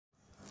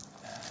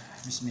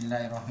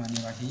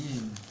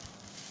Bismillahirrahmanirrahim.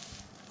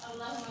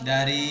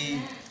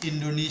 Dari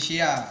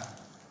Indonesia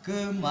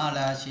ke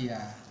Malaysia.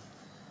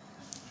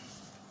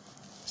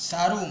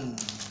 Sarung.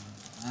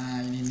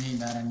 Nah, ini nih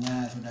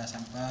barangnya sudah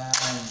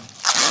sampai.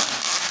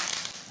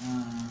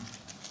 Nah.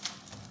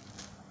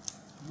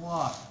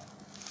 Wah,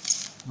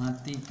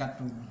 mati kat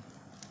tuh.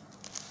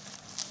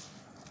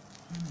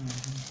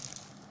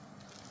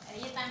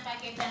 Iya tanpa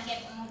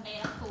kebanget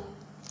model aku.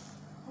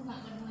 Aku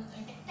nggak berdua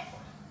cek.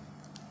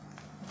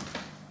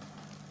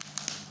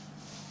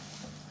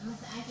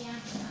 Masa aja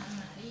sama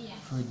Maria.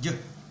 Kerja.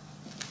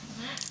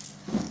 Mak.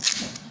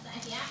 Masa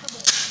aja apa bu?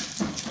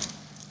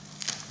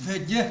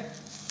 Kerja.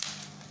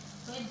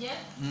 Kerja.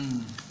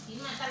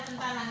 Gimana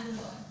tentalan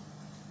dulu?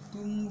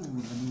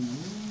 Tunggu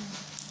dulu.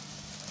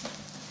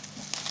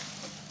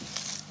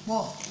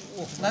 Wah,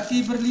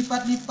 lagi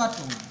berlipat-lipat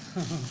tuh.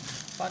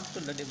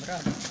 Patut udah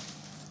berat.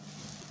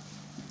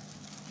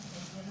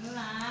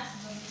 Jelas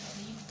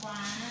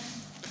berlipat-lipat.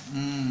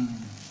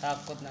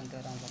 Takut nanti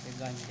orang pakai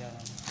ganja.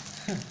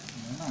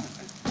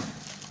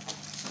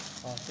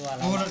 Oh, itu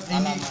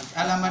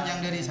alamat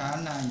yang dari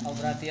sana. Ini. Oh,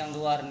 berarti yang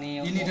luar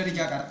nih. Ini dari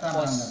Jakarta.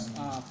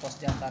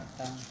 Pos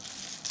Jakarta.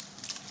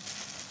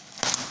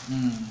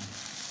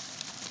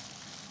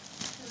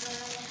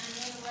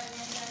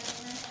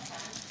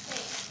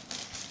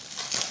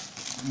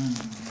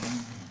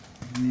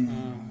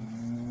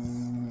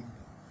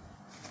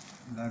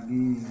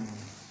 Lagi.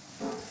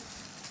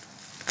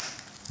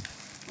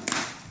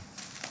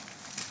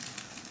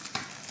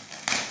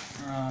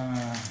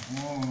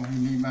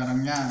 Ini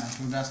barangnya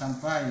sudah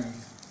sampai.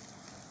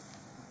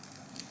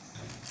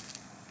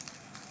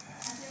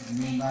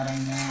 Ini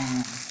barangnya.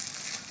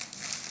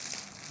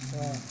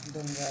 Oh,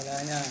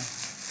 donggalanya.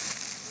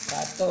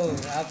 Satu,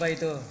 apa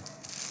itu?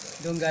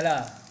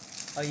 Donggala.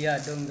 Oh iya,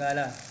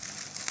 donggala.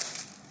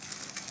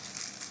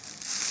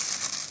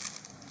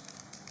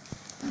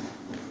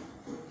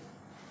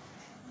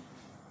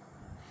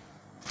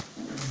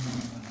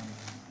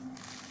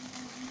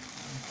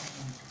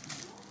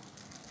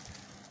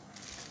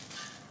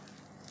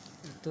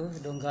 Itu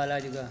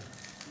donggala juga.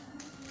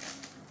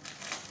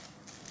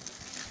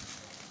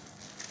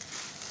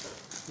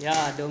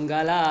 Ya,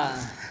 donggala.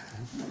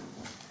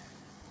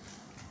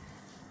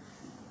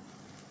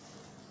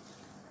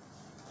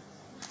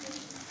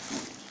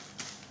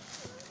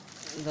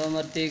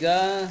 Nomor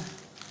 3.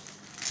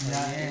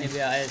 Ya, ini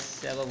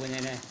BAS. Siapa punya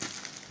ini?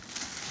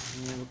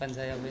 Ini bukan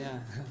saya punya.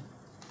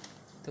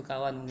 Itu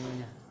kawan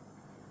punya.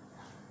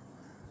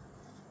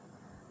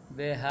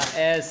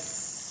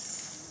 BHS.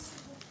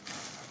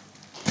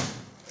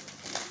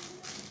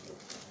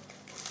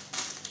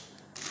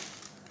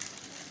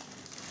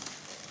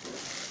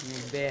 Ini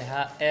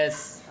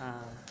BHS.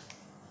 Nah,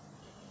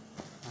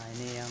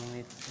 ini yang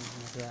itu.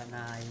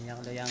 Nah, ini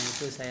yang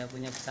itu saya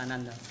punya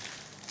pesanan loh.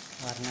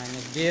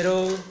 Warnanya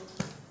biru.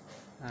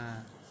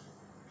 Nah,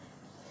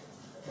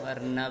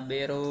 warna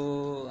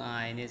biru.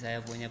 Nah, ini saya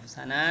punya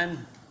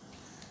pesanan.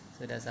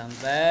 Sudah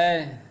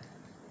sampai.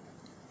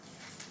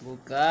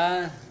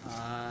 Buka.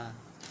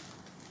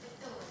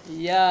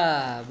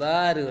 Ya,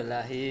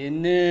 barulah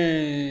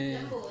ini.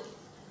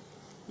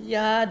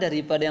 Ya,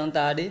 daripada yang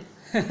tadi.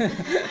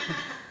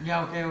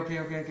 Ya, oke,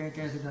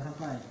 sudah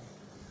sampai.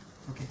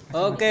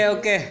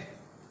 Oke.